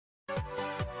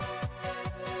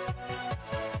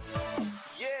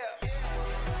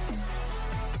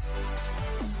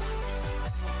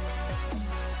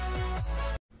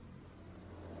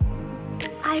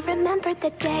I remember the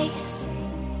days,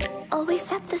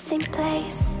 always at the same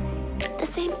place, the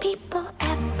same people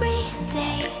every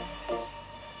day.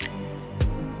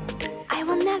 I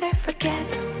will never forget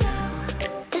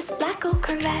this black old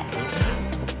Corvette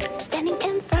standing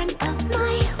in front of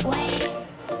my way.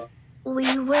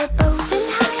 We were both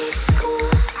in high school.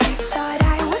 I thought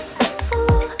I was a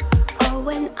fool. Oh,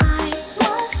 when I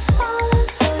was falling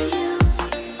for you.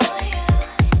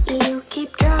 You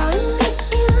keep drawing me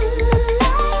in, and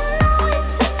I know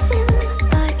it's a sin,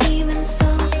 but even so,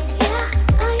 yeah,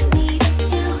 I need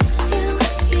you.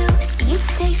 You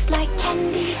taste like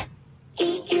candy.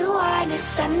 Eat you on a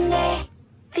Sunday.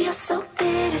 Feels so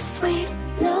bittersweet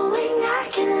knowing I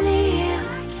can leave.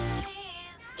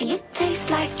 You taste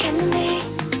like candy.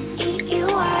 Eat you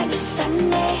on a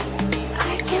Sunday.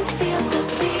 I can feel the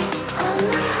beat of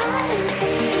my heart and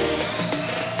beats.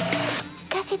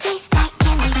 'Cause you taste like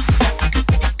candy.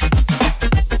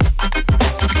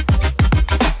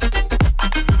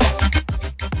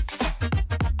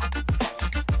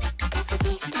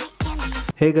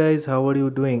 Hey guys, how are you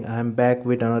doing? I am back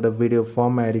with another video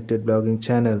from my addicted blogging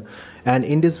channel, and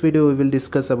in this video we will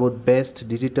discuss about best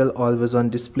digital always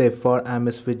on display for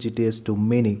Amazfit GTS 2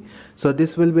 mini. So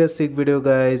this will be a sick video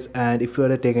guys, and if you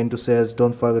are a tech enthusiast,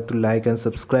 don't forget to like and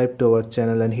subscribe to our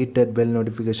channel and hit that bell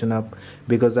notification up,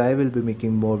 because I will be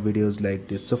making more videos like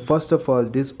this. So first of all,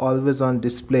 this always on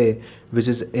display, which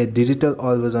is a digital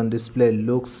always on display,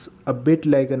 looks a bit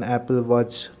like an Apple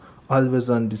Watch always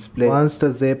on display. Once the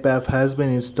Zap app has been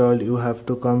installed, you have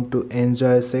to come to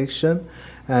enjoy section,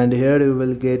 and here you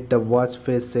will get the watch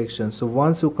face section. So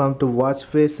once you come to watch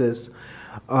faces,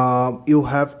 you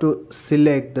have to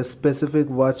select the specific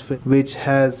watch face which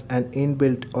has an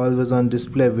inbuilt always on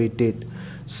display with it.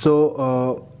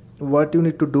 So what you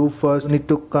need to do first, you need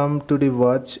to come to the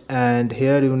watch, and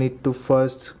here you need to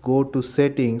first go to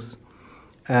settings,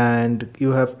 and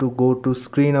you have to go to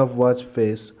screen of watch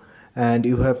face, and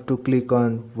you have to click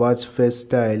on watch face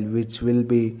style, which will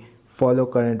be follow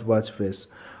current watch face.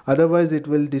 Otherwise it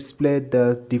will display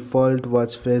the default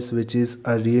watch face, which is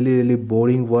a really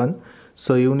boring one.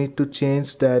 So you need to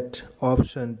change that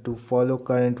option to follow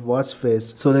current watch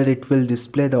face, so that it will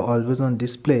display the always on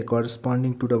display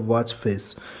corresponding to the watch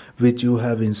face which you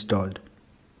have installed.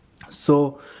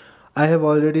 So I have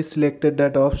already selected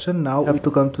that option. Now I have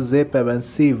to come to Zap app and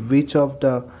see which of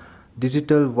the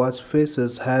digital watch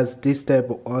faces has this type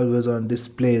of always on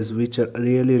displays, which are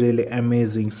really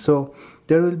amazing. So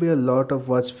there will be a lot of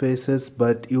watch faces,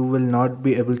 but you will not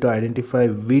be able to identify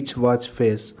which watch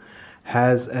face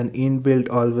has an inbuilt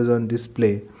always on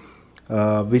display,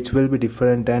 which will be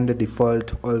different than the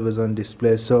default always on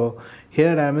display. So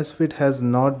here Amazfit has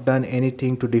not done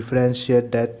anything to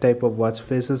differentiate that type of watch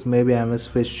faces. Maybe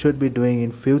Amazfit should be doing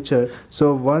in future.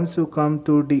 So once you come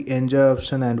to the enjoy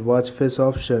option and watch face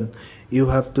option, you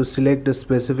have to select the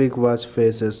specific watch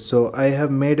faces. So I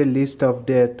have made a list of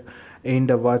that in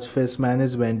the watch face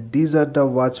management. These are the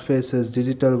watch faces,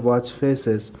 digital watch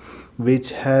faces,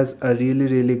 which has a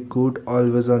really good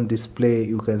always on display,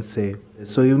 you can say.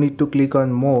 So you need to click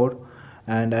on more,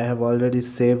 and I have already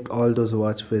saved all those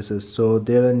watch faces. So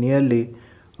there are nearly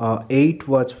 8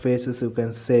 watch faces, you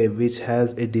can say, which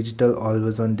has a digital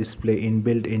always on display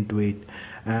inbuilt into it.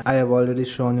 And I have already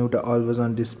shown you the always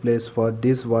on displays for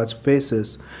these watch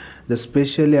faces.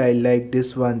 Especially I like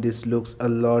this one. This looks a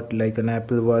lot like an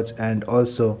Apple Watch, and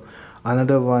also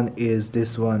another one is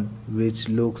this one, which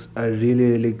looks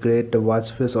really great. The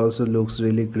watch face also looks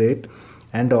really great,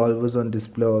 and the always on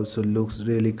display also looks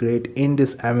really great in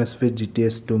this Amazfit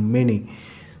GTS 2 mini.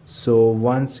 So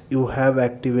once you have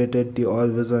activated the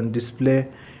always on display,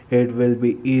 it will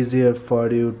be easier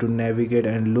for you to navigate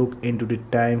and look into the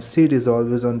time. See this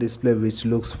always on display, which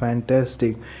looks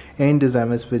fantastic in this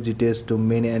Amazfit GTS 2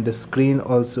 mini, and the screen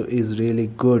also is really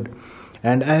good.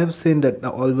 And I have seen that the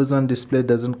always on display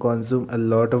doesn't consume a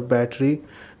lot of battery,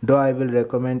 though I will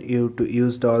recommend you to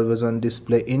use the always on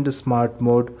display in the smart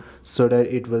mode, so that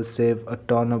it will save a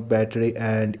ton of battery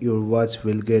and your watch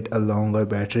will get a longer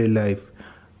battery life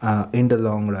in the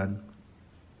long run.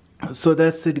 So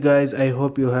that's it guys, I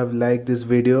hope you have liked this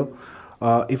video.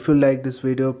 If you like this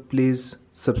video, please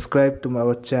subscribe to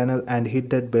our channel and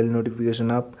hit that bell notification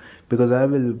up, because I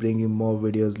will be bringing more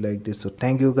videos like this. So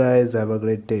thank you guys, have a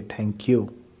great day. Thank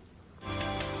you.